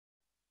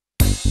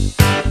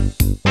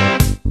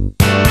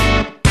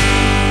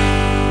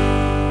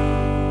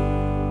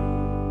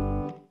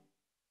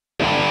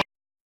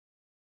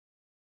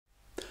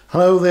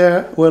Hello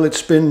there. Well,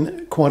 it's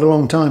been quite a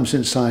long time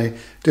since I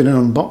did an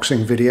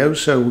unboxing video,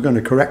 so we're going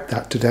to correct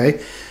that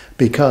today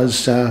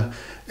because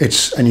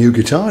it's a new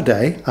guitar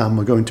day and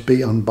we're going to be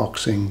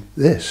unboxing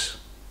this.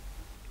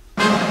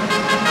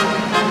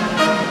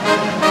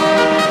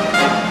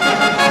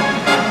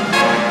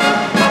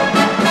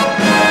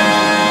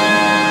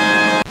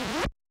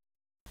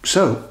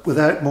 So,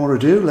 without more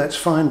ado, let's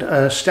find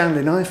a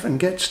Stanley knife and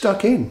get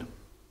stuck in.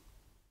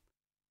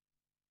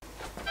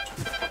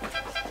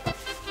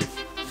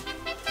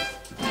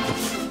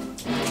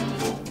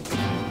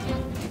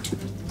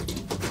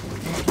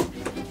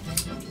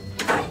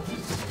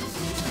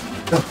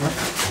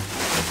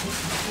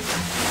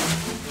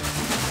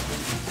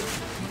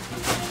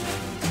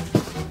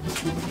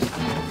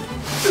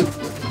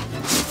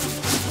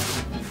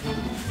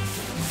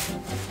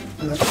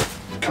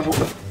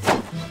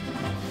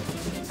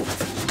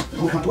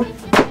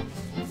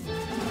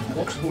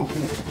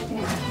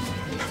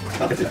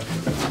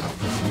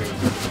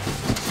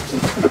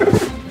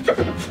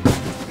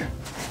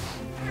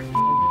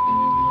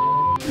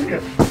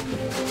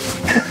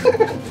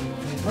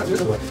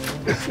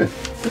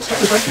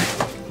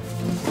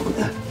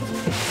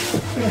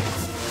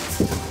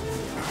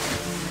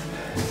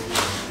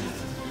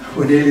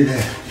 We're nearly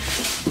there.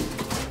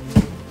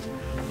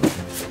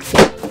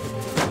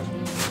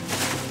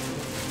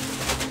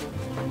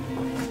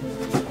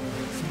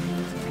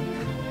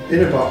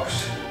 In a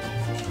box.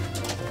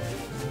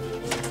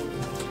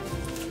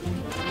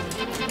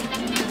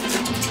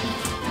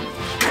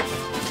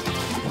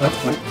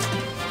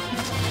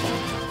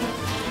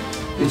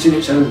 It's in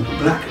its own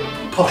black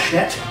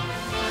pochette.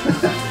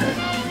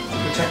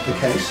 Protect the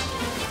case.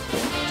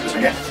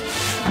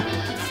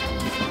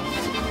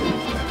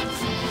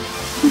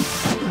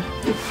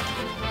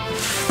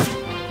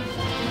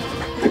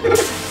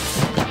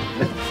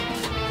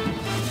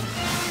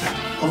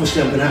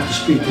 Obviously I'm going to have to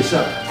speed this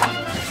up.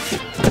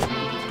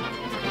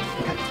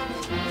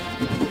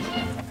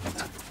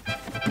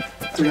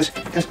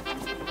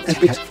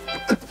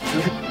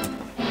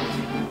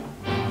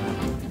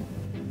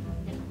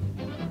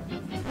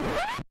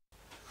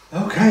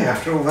 Okay,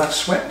 after all that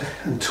sweat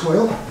and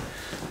toil,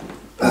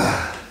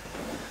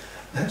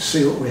 let's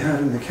see what we have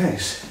in the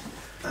case.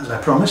 As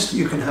I promised,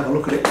 you can have a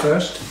look at it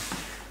first.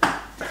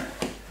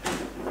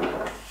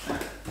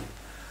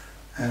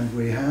 And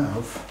we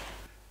have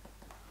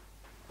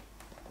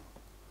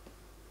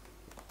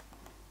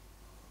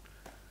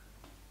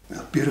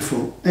a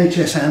beautiful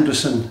H.S.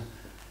 Anderson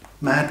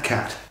Mad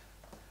Cat.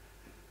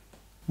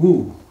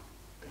 Ooh,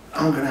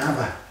 I'm going to have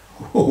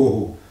a,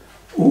 ooh,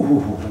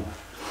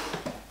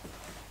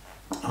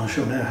 I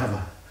shall now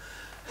have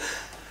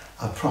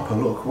a proper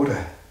look. What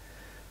a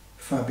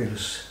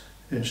fabulous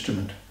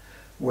instrument.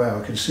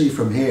 Wow, I can see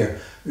from here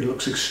it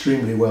looks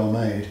extremely well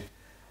made.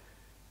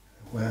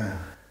 Wow.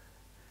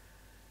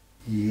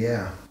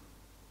 Yeah.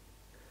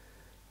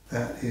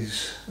 That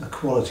is a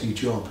quality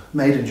job.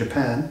 Made in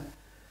Japan.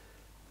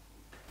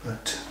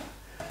 But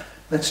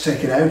let's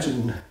take it out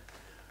and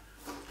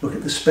look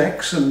at the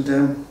specs,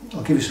 and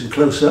I'll give you some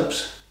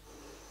close-ups.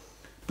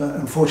 But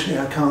unfortunately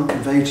I can't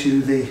convey to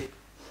you the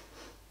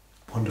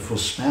wonderful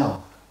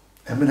smell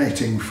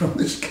emanating from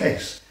this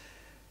case.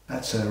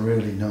 That's a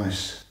really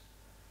nice,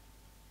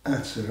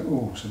 that's a,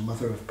 oh, some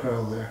mother of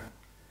pearl there.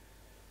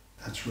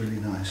 That's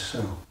really nice.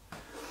 So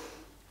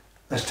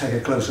let's take a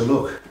closer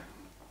look.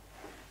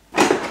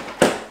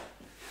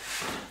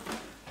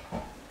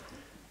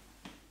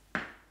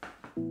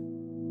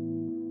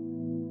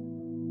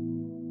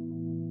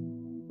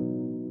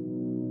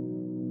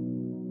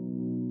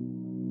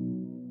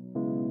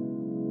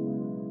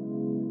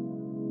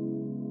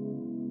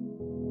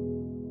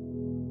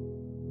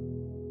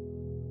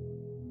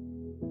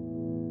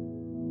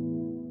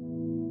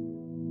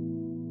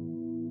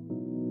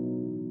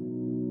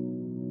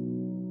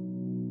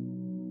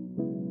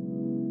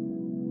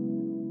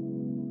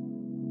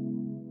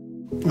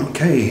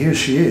 Okay, here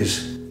she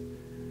is,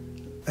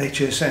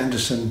 H.S.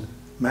 Anderson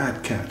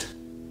Mad Cat.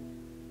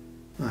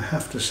 I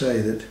have to say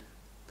that,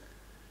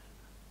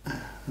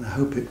 and I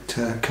hope it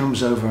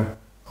comes over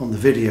on the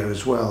video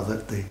as well,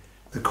 that the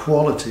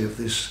quality of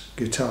this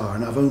guitar,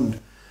 and I've owned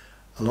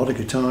a lot of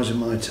guitars in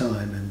my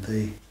time,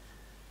 and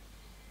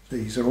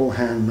these are all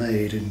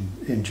handmade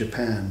in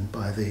Japan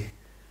by the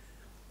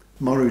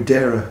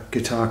Marudera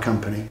Guitar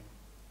Company,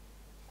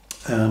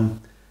 and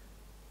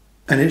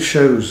it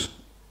shows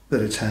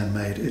that it's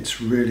handmade.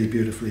 It's really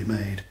beautifully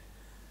made.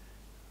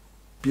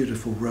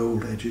 Beautiful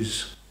rolled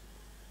edges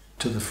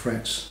to the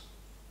frets.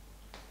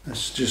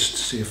 Let's just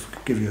see if I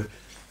can give you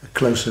a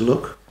closer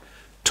look.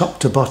 Top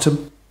to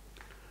bottom.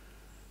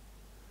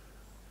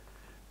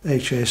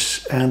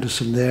 H.S.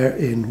 Anderson there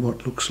in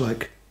what looks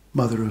like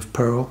mother of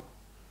pearl.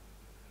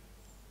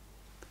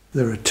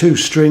 There are 2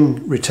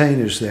 string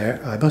retainers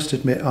there. I must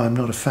admit I'm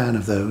not a fan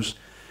of those.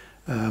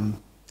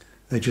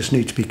 They just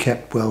need to be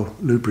kept well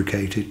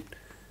lubricated.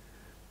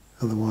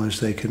 Otherwise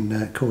they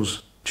can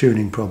cause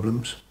tuning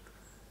problems.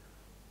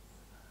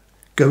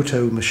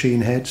 Goto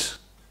machine heads,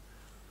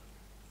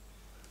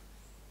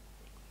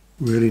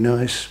 really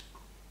nice.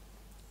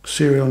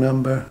 Serial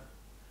number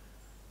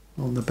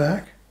on the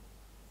back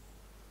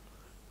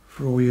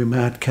for all you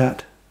Mad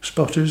Cat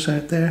spotters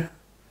out there.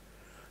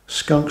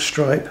 Skunk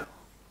stripe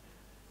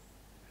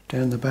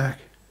down the back.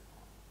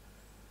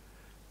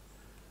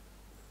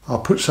 I'll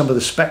put some of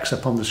the specs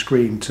up on the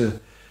screen to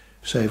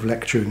save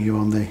lecturing you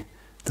on the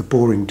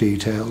boring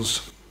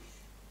details.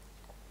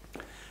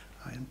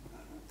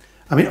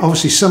 I mean,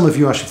 obviously some of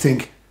you, I should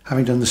think,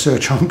 having done the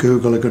search on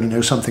Google, are going to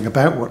know something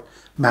about what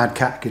Mad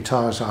Cat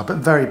guitars are, but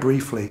very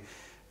briefly,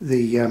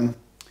 the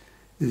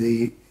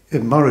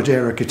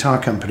Morodera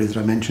Guitar Company that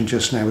I mentioned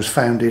just now was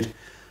founded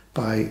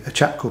by a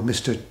chap called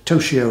Mr.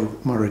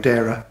 Toshio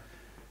Morodera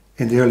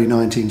in the early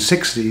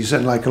 1960s,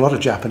 and like a lot of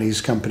Japanese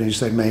companies,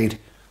 they made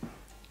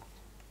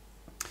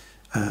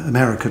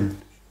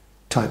American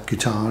type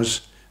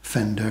guitars,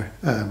 Fender,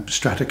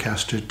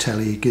 Stratocaster,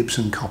 Tele,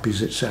 Gibson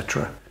copies,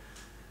 etc.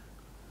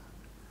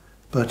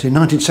 But in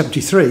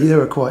 1973 they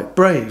were quite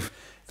brave.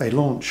 They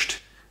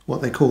launched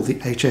what they call the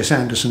H.S.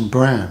 Anderson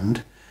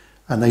brand,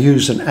 and they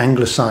used an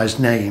anglicised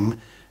name,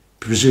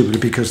 presumably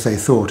because they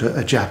thought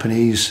a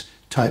Japanese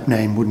type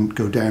name wouldn't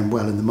go down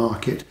well in the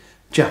market.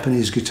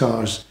 Japanese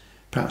guitars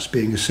perhaps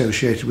being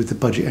associated with the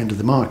budget end of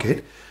the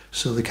market,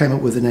 so they came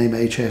up with the name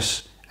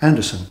H.S.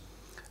 Anderson.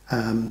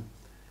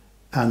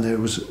 And there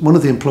was one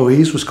of the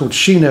employees was called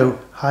Shino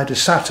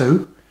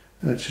Hidesato,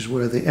 which is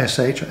where the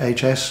SH or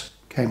HS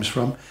comes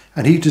from,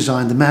 and he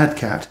designed the Mad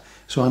Cat.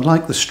 So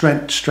unlike the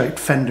straight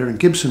Fender and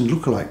Gibson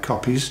lookalike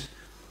copies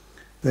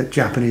that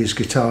Japanese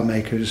guitar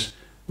makers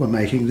were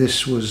making,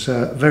 this was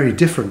very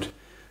different.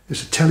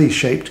 It's a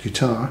telly-shaped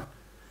guitar,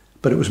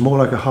 but it was more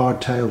like a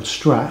hard-tailed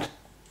Strat,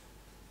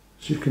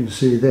 as you can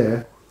see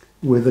there,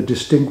 with a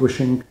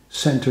distinguishing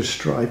centre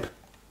stripe,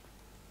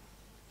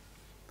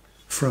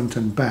 front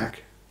and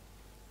back,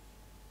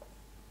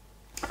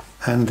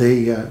 and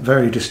the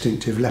very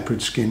distinctive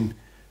leopard skin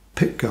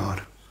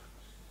pickguard.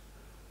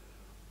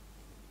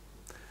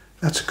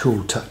 That's a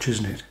cool touch,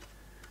 isn't it?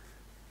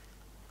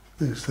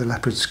 There's the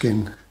leopard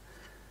skin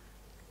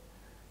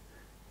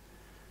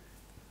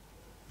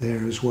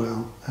there as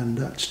well, and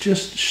that's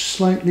just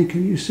slightly,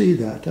 can you see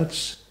that?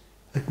 That's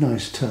a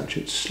nice touch.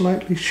 It's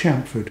slightly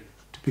chamfered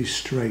to be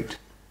straight,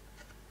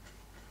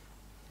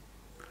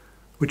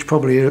 which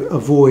probably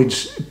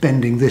avoids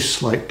bending this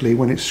slightly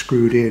when it's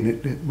screwed in.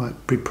 It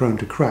might be prone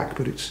to crack,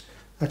 but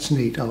that's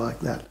neat. I like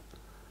that.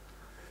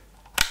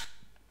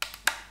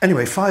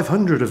 Anyway,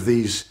 500 of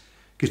these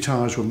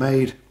guitars were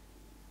made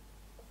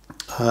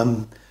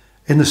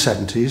in the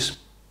 70s,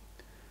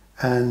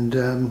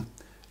 and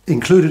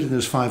included in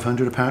those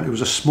 500 apparently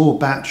was a small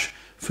batch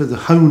for the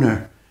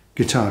Hohner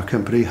guitar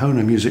company,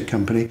 Hohner Music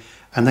Company,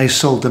 and they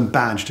sold them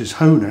badged as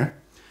Hohner.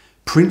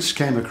 Prince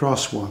came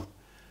across one,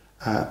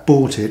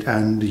 bought it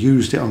and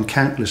used it on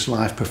countless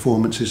live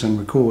performances and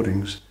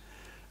recordings,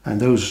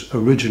 and those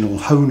original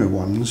Hohner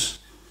ones,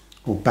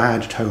 or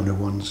badged Hohner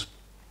ones,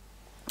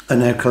 are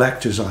now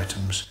collector's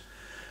items.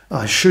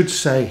 I should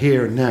say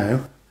here and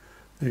now,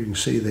 you can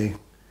see the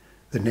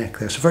neck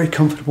there. It's a very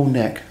comfortable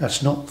neck.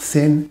 That's not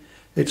thin,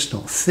 it's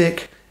not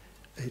thick,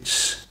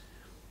 it's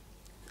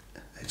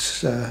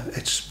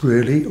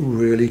really,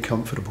 really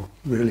comfortable,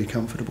 really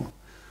comfortable.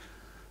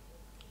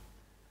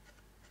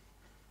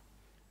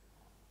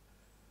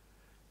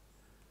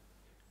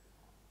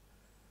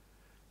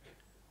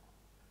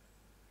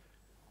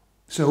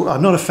 So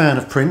I'm not a fan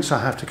of Prince, I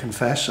have to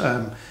confess.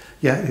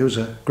 Yeah, he was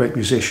a great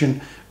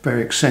musician,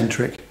 very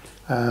eccentric.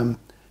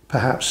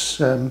 Perhaps,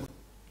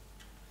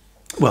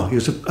 well, he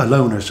was a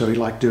loner, so he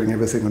liked doing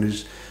everything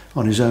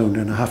on his own.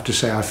 And I have to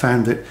say, I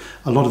found that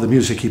a lot of the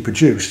music he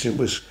produced, it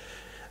was,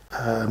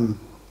 and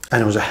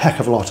there was a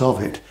heck of a lot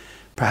of it.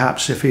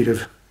 Perhaps if he'd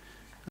have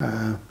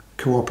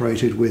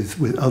cooperated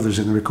with others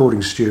in the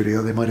recording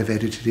studio, they might have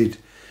edited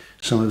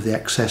some of the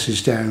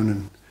excesses down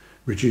and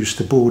reduced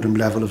the boredom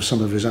level of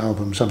some of his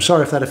albums. I'm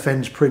sorry if that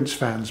offends Prince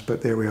fans,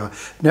 but there we are.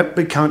 No,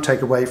 we can't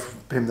take away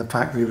from him the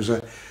fact that he was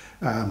a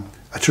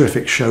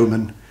terrific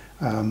showman,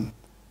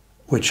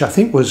 which I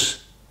think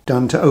was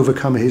done to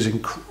overcome his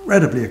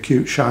incredibly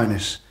acute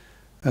shyness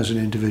as an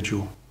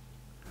individual.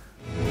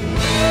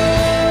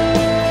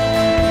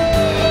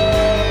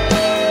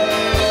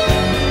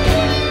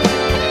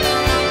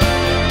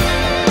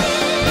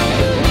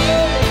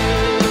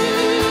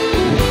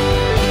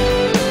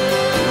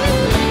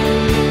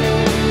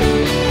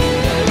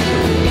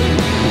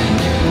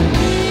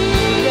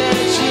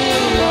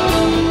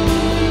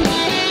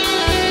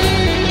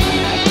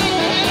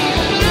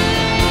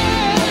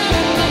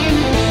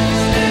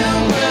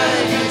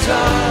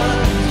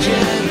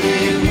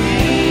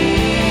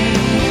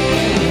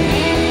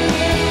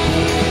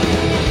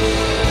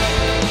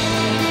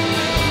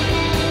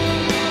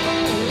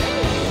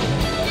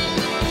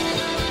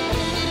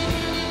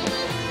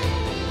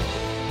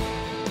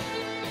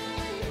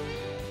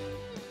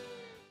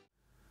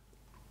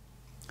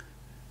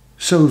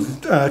 So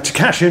to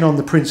cash in on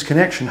the Prince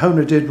connection,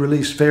 Hohner did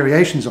release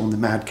variations on the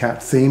Mad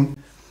Cat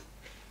theme,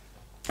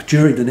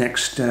 during the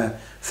next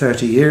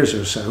 30 years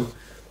or so.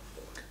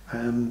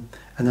 And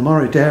the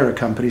Moridera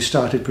company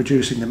started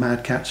producing the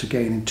Mad Catz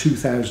again in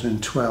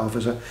 2012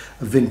 as a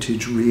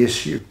vintage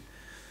reissue,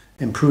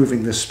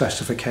 improving the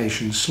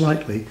specifications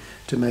slightly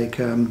to make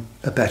a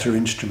better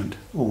instrument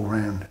all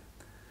round,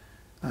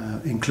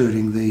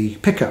 including the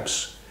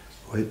pickups,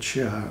 which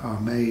are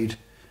made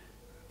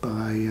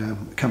by a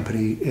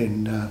company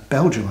in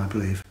Belgium, I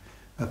believe,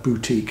 a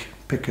boutique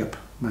pickup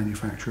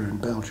manufacturer in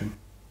Belgium.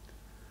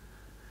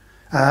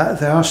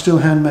 They are still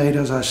handmade,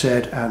 as I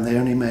said, and they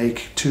only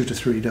make 2 to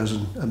 3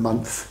 dozen a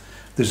month.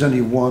 There's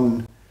only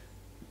one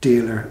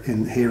dealer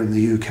here in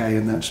the UK,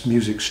 and that's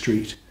Music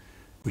Street,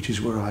 which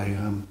is where I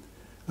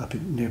up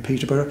near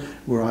Peterborough,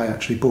 where I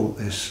actually bought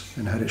this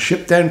and had it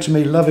shipped down to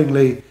me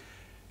lovingly,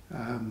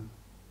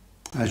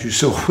 as you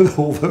saw, with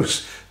all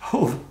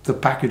the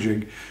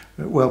packaging,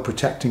 well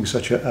protecting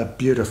such a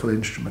beautiful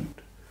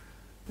instrument.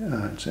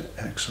 It's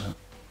excellent.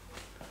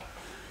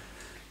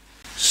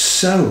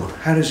 So,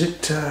 how does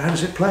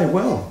it play?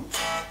 Well,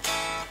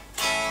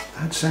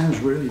 that sounds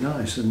really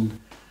nice, and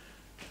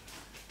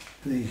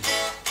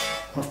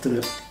often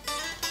a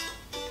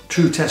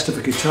true test of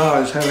a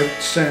guitar is how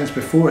it sounds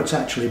before it's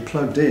actually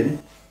plugged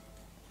in.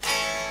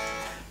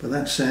 But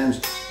that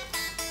sounds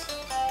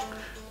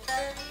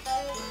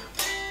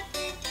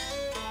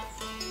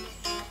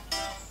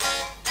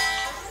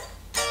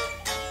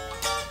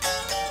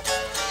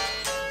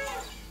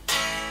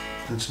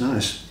that's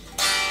nice.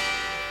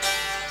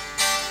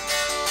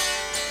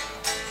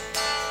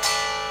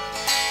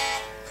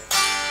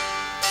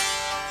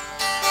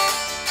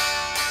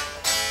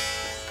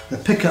 The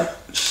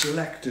pickup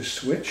selector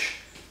switch,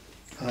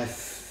 I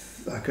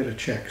got to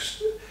check,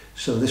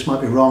 so this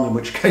might be wrong, in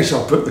which case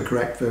I'll put the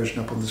correct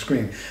version up on the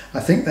screen. I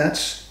think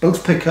that's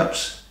both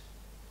pickups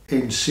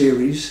in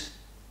series,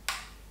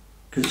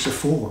 because it's a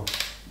 4,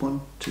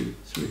 1, 2,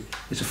 3,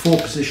 it's a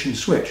 4-position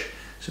switch,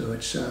 so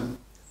it's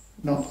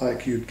not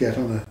like you'd get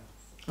on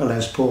a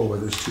Les Paul where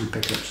there's 2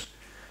 pickups,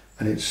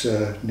 and it's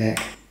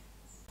neck,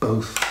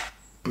 both,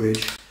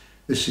 bridge.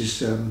 This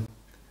is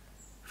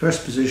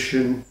first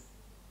position,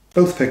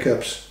 both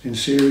pickups in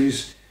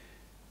series.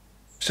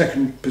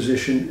 Second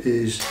position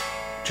is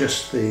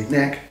just the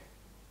neck,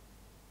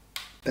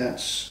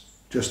 that's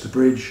just the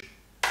bridge,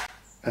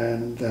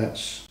 and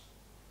that's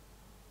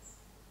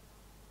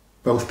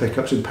both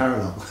pickups in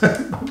parallel.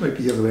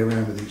 Maybe the other way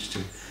around with these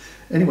two.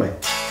 Anyway,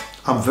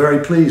 I'm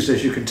very pleased,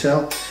 as you can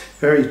tell,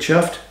 very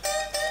chuffed.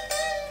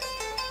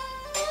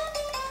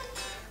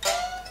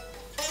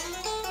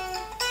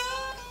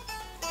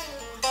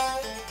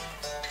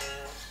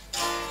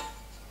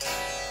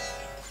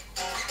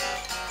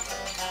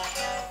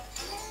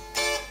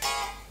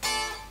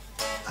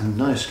 A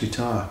nice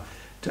guitar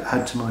to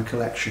add to my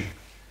collection.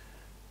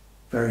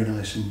 Very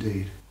nice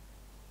indeed.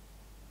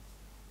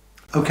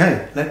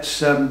 Okay, let's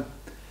have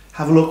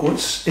a look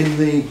what's in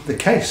the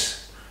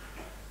case.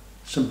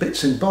 Some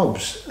bits and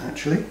bobs,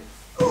 actually.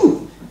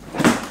 Ooh!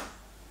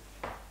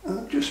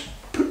 I'll just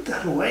put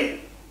that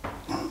away.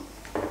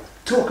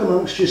 Talk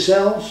amongst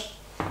yourselves.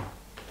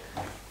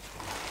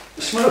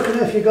 Smoking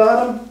if you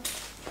got them.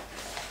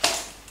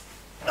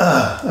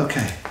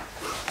 Okay.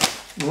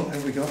 What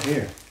have we got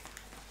here?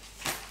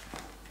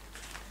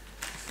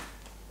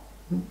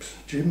 Oops,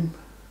 Jim.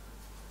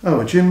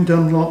 Oh, a Jim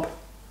Dunlop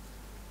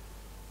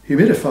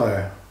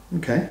humidifier.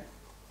 Okay.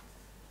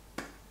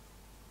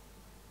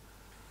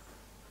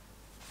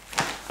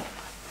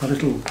 A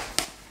little.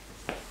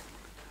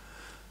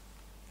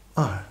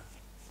 Oh.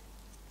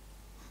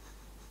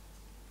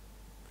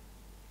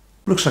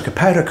 Looks like a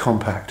powder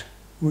compact,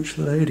 which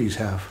the ladies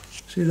have.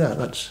 See that?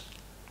 That's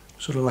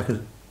sort of like a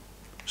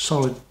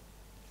solid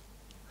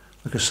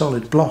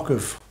block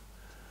of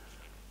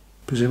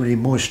presumably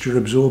moisture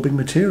absorbing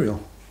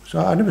material. So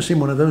I've never seen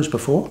one of those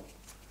before.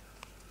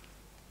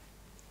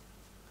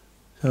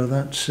 So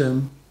that's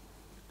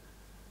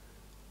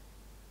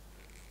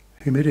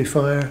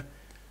humidifier,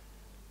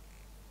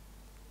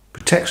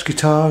 protects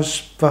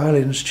guitars,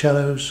 violins,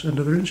 cellos and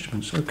other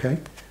instruments. Okay.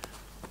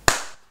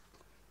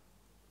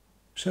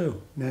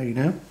 So now you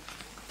know.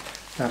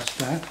 That's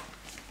that.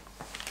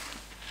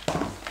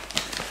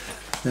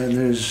 Then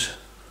there's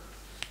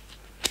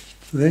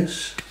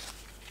this,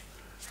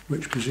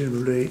 which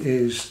presumably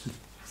is the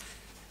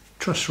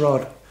truss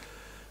rod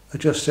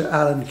adjuster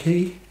Allen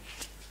key.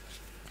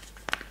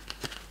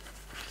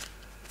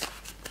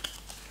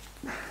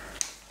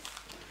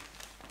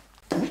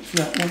 That's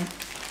that one.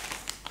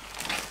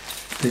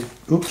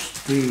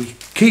 The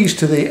keys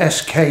to the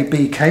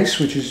SKB case,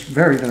 which is a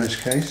very nice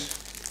case.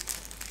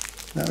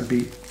 That would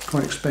be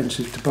quite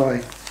expensive to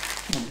buy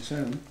on its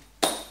own.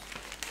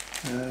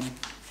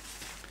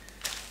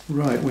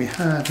 Right, we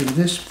have in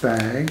this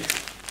bag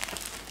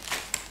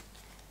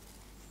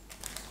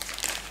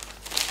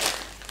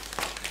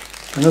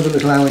another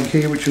little Allen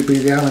key, which will be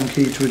the Allen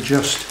key to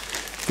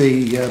adjust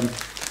the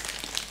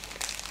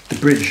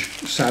bridge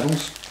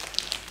saddles.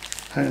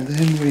 And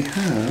then we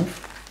have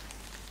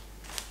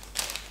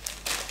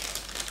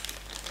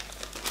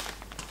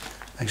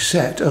a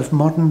set of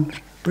modern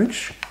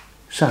bridge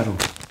saddle.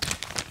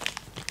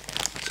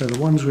 So the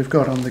ones we've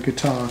got on the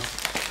guitar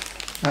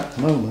at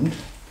the moment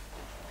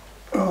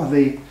are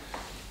the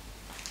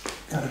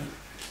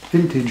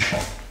vintage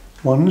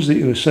ones that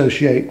you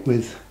associate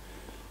with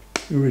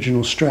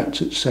original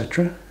Strats,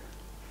 etc.,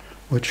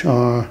 which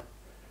are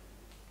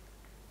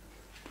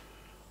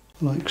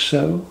like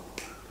so.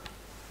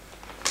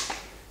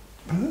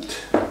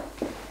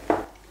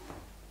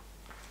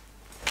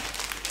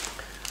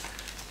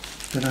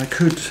 But I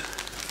could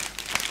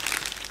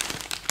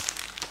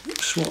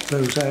swap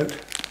those out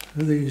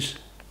for these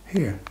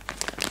here.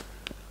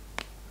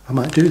 I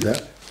might do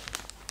that,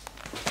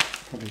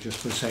 probably just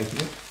for the sake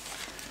of it.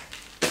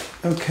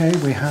 Okay,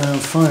 we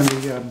have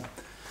finally an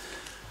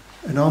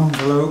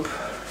envelope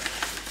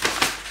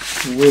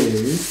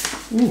with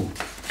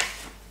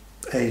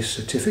a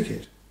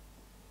certificate.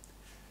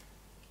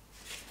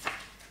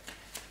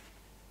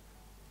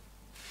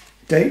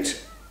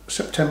 Date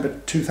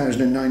September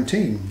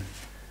 2019.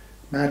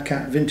 Mad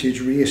Cat Vintage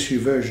Reissue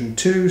Version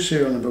 2,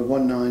 serial number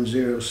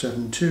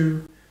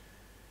 19072.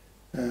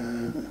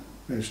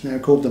 It's now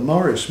called the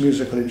Morris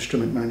Musical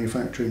Instrument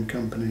Manufacturing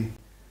Company.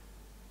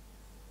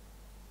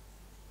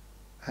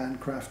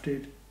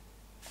 Handcrafted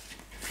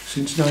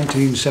since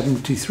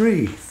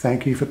 1973.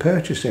 Thank you for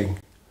purchasing.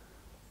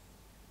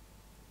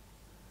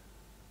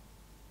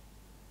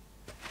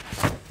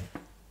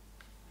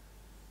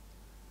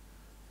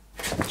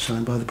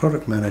 Signed by the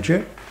product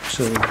manager.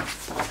 So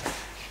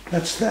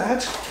that's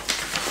that.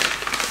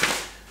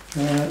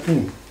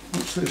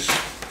 What's this?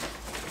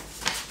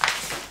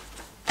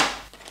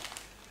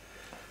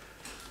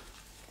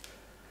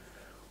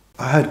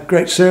 I had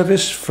great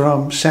service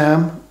from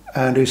Sam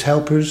and his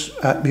helpers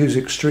at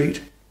Music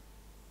Street.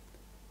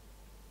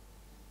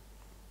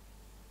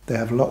 They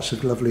have lots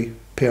of lovely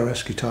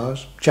PRS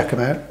guitars. Check them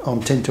out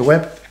on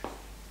Tinterweb.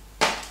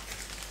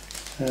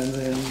 And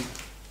then,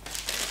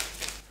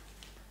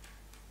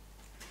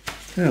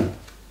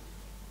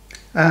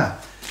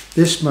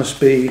 this must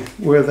be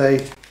where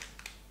they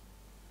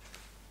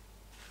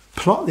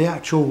plot the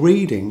actual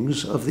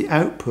readings of the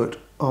output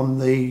on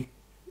the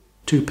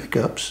two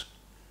pickups,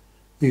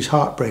 these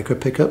Heartbreaker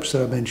pickups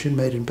that I mentioned,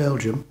 made in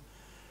Belgium,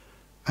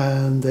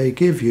 and they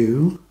give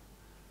you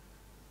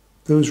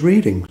those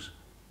readings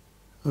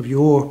of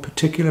your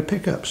particular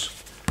pickups.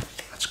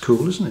 That's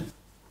cool, isn't it?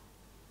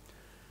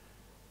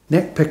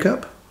 Neck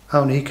pickup,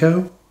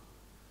 Alnico,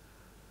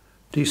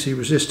 DC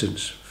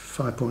resistance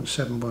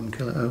 5.71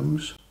 kilo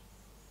ohms.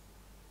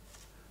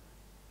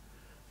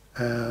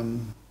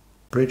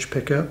 Bridge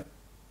pickup,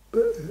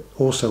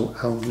 also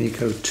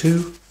Alnico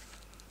 2.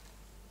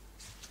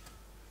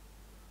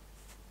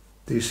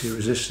 DC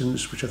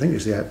resistance, which I think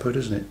is the output,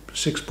 isn't it?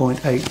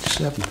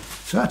 6.87.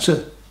 So that's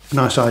a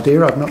nice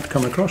idea. I've not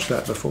come across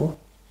that before.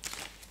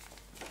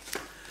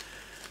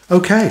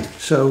 Okay,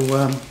 so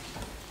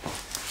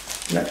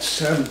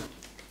let's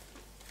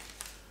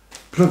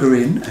plug her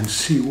in and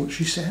see what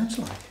she sounds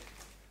like.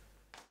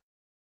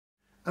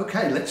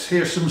 Okay, let's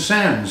hear some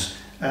sounds.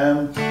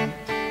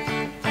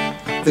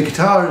 The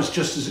guitar is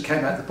just as it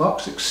came out of the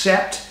box,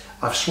 except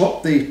I've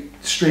swapped the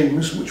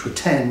strings, which were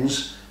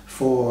 10s,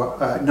 for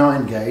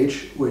 9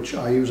 gauge, which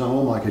I use on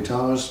all my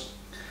guitars,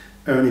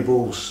 Ernie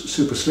Ball's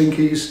Super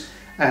Slinkies,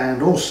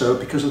 and also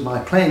because of my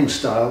playing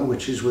style,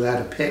 which is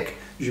without a pick,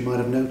 as you might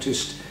have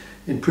noticed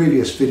in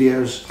previous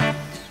videos,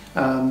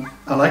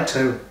 I like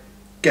to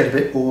get a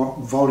bit more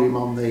volume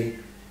on the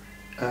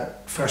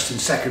first and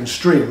second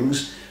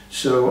strings,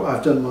 so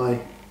I've done my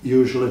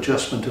usual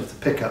adjustment of the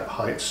pickup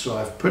heights. So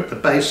I've put the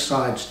bass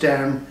sides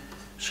down,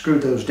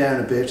 screwed those down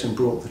a bit, and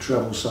brought the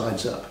treble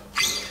sides up.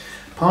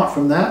 Apart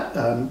from that,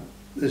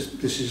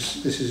 this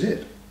is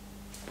it.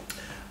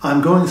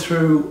 I'm going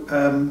through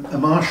a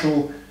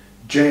Marshall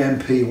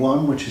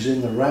JMP1, which is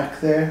in the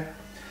rack there.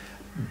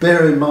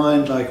 Bear in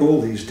mind, like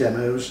all these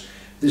demos,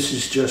 this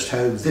is just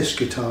how this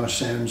guitar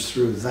sounds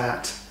through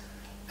that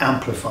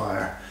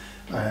amplifier.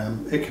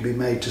 It can be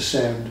made to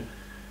sound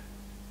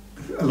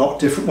a lot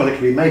different. Well, it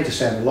can be made to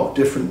sound a lot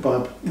different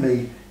by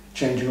me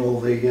changing all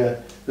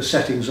the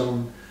settings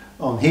on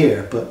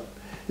here. But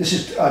this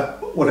is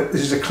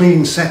this is a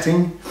clean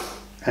setting,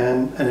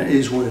 and it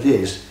is what it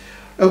is.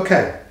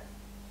 Okay.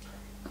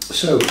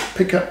 So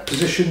pickup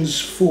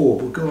positions 4.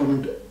 We'll go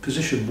on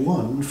position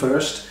 1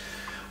 first,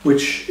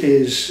 which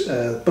is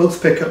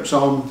both pickups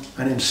on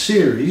and in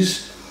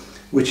series,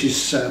 which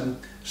is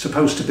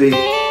supposed to be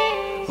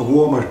a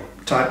warmer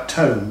type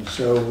tone.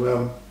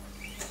 So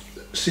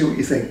see what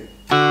you think.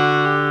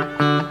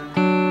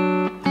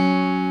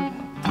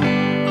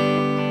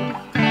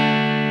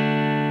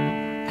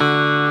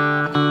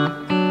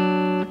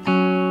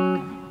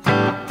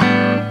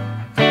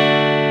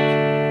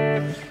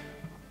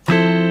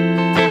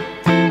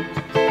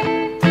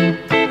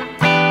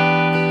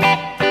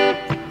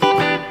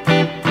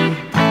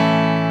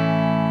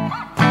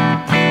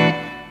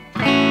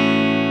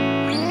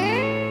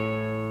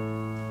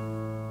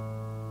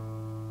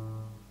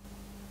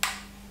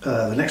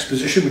 The next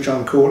position, which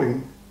I'm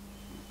calling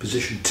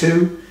position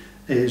 2,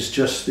 is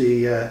just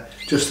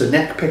the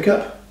neck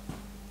pickup.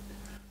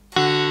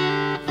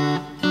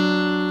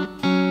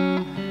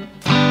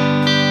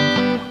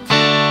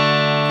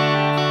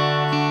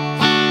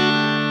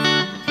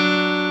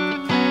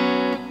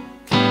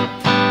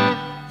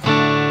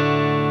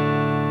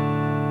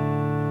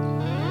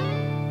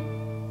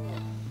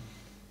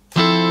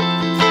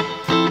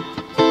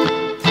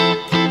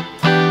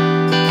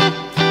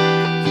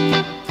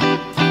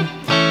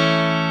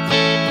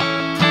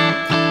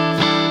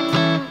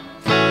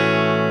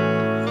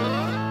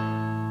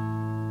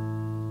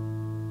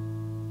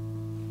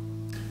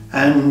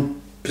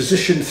 And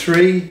position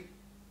 3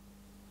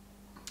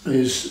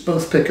 is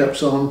both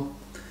pickups on,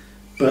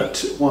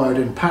 but wired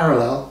in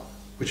parallel,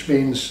 which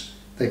means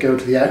they go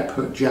to the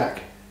output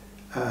jack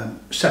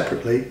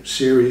separately.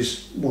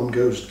 Series 1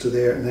 goes to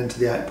there and then to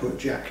the output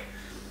jack.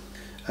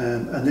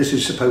 And this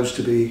is supposed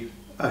to be,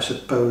 I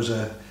suppose,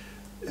 a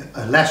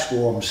less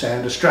warm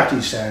sound, a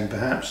Stratty sound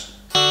perhaps.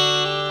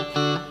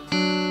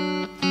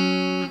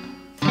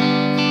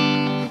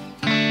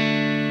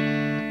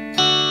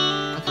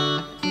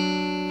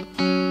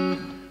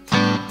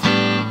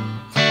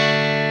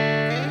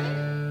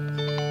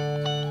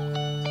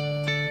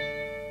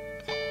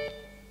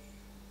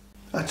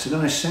 That's a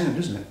nice sound,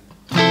 isn't it?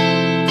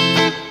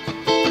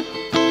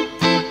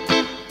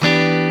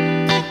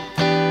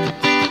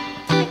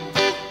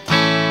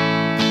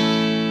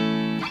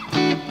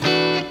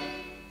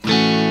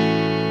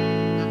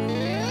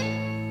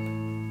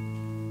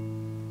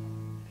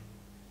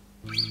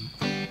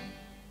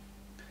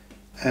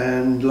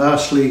 And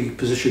lastly,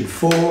 position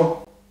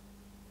 4,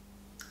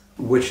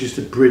 which is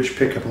the bridge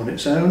pickup on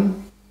its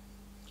own.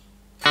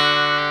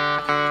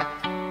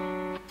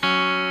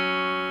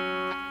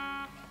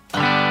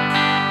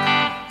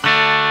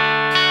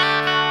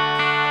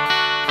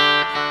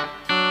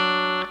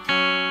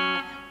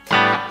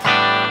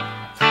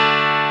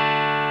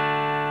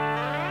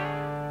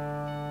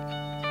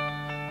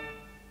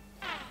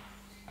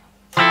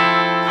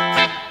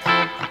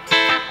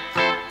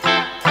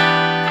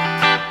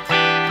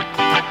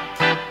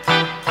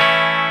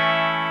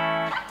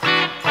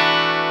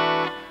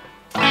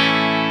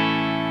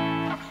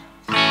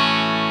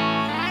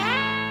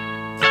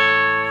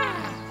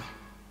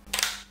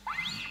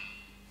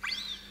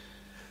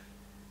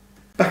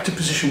 Back to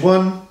position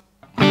 1.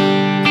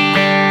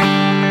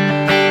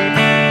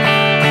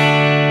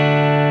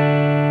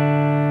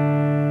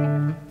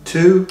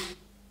 Two.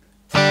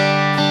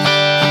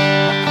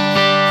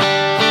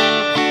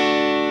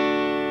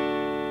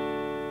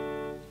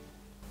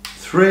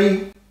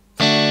 Three.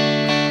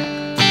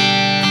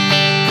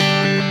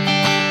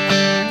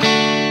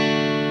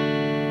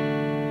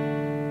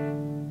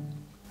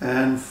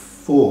 And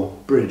 4,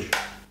 bridge.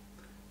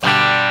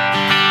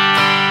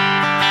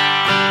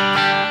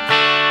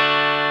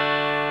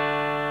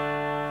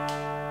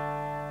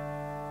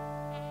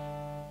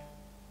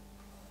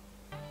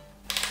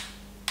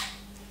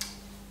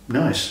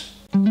 Nice.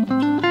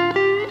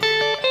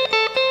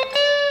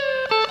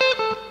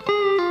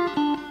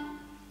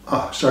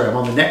 Oh, sorry, I'm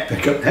on the neck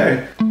pickup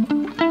now.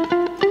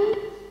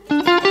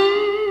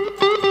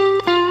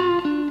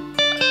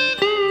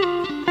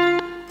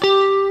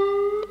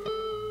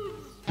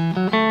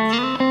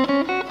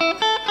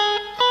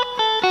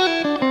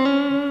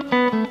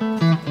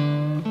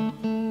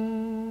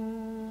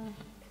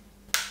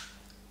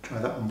 Try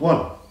that on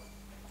 1.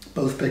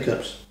 Both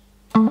pickups.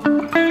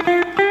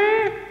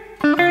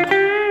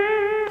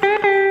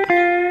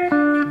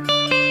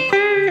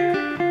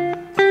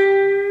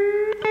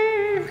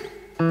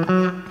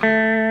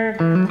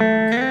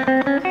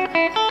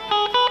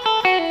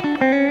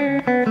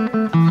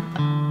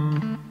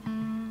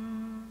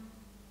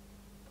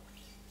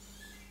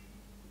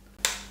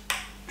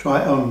 Try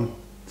it on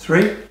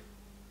 3.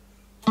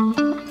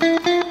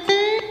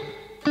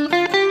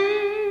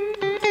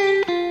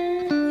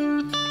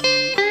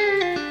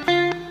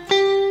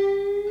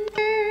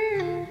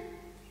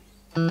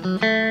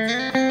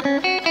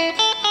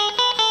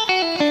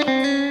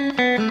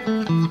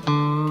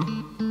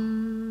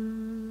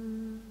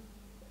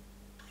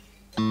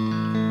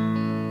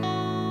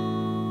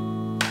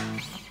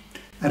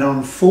 And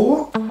on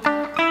 4.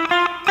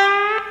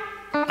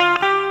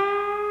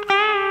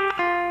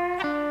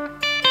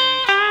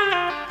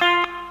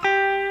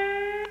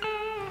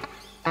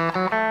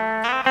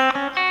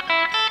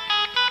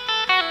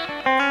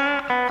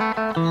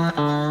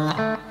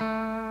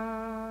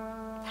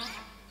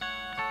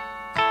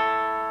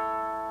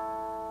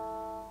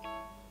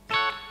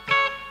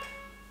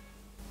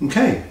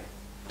 Okay,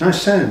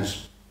 nice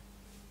sounds.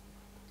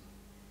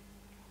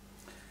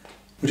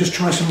 We'll just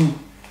try some,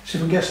 see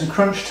if we can get some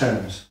crunch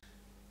tones.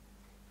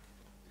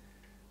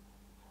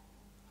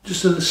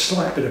 Just a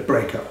slight bit of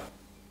breakup.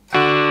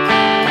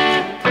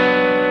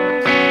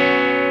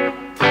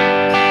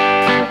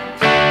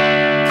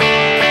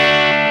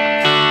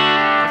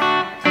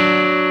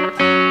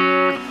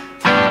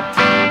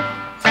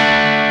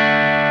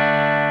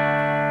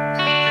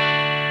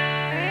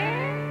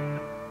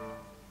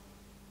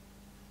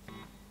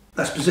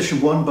 That's position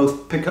 1,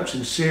 both pickups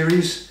in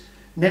series.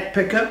 Neck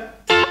pickup.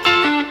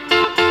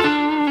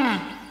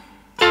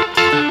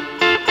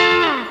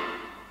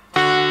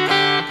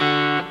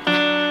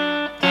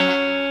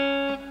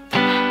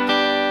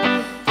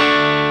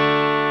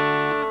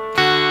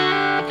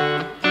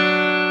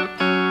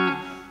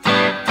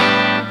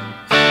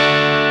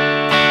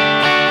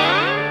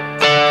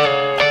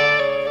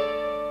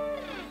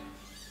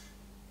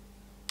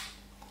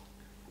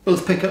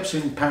 Both pickups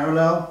in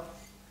parallel.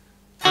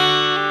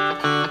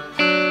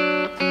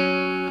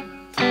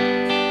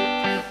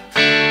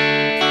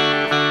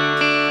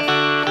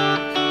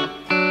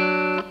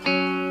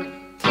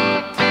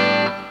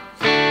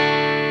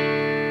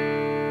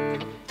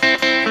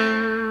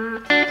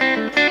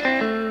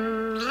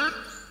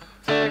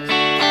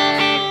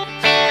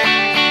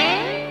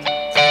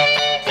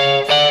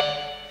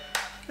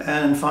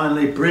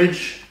 finally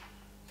bridge.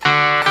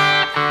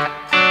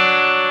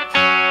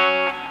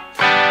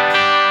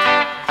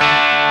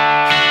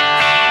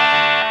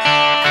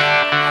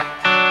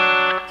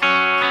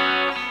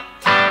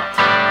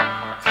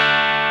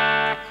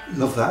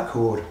 Love that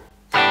chord.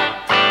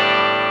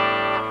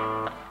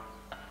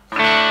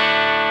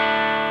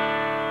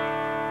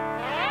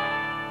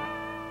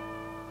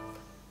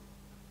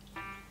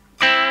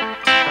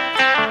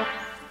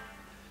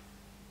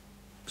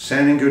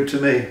 Sounding good to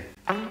me.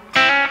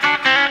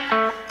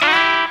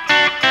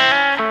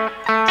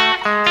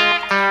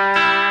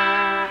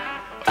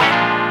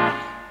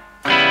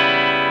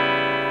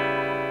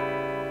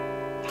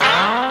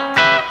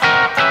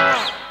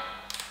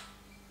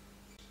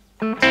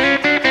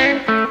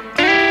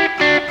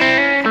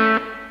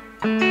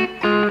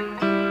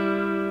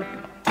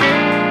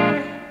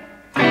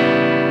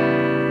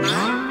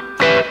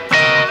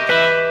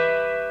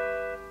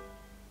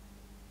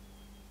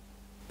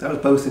 That was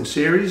both in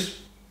series.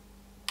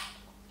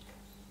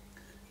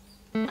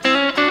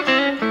 That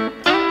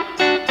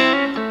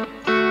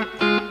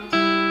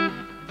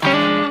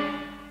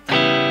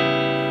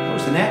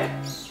was the neck.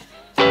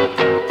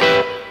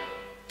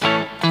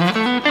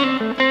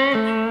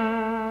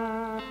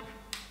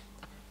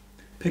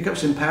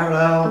 Pickups in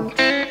parallel.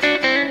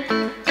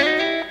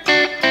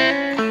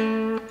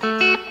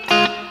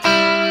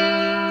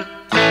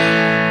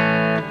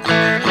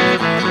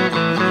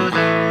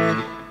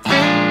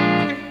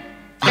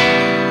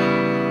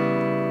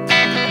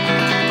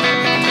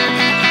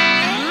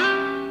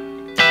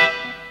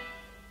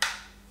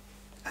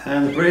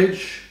 And the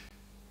bridge.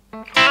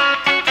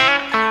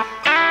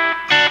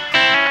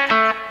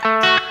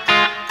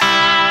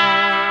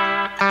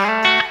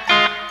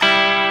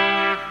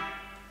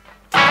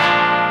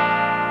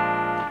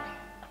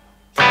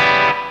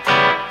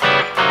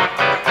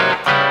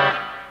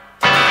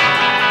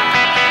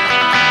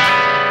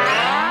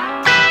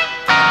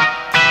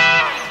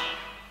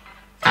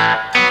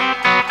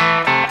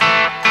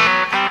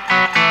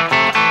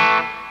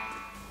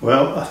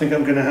 Well, I think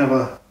I'm going to have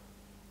a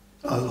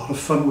lot of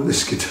fun with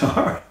this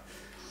guitar.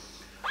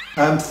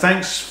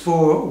 Thanks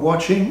for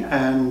watching,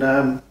 and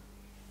a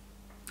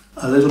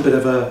little bit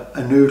of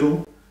a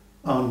noodle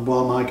on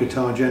While My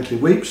Guitar Gently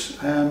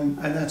Weeps, and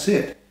that's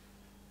it.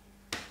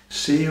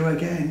 See you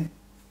again.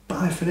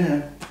 Bye for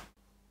now.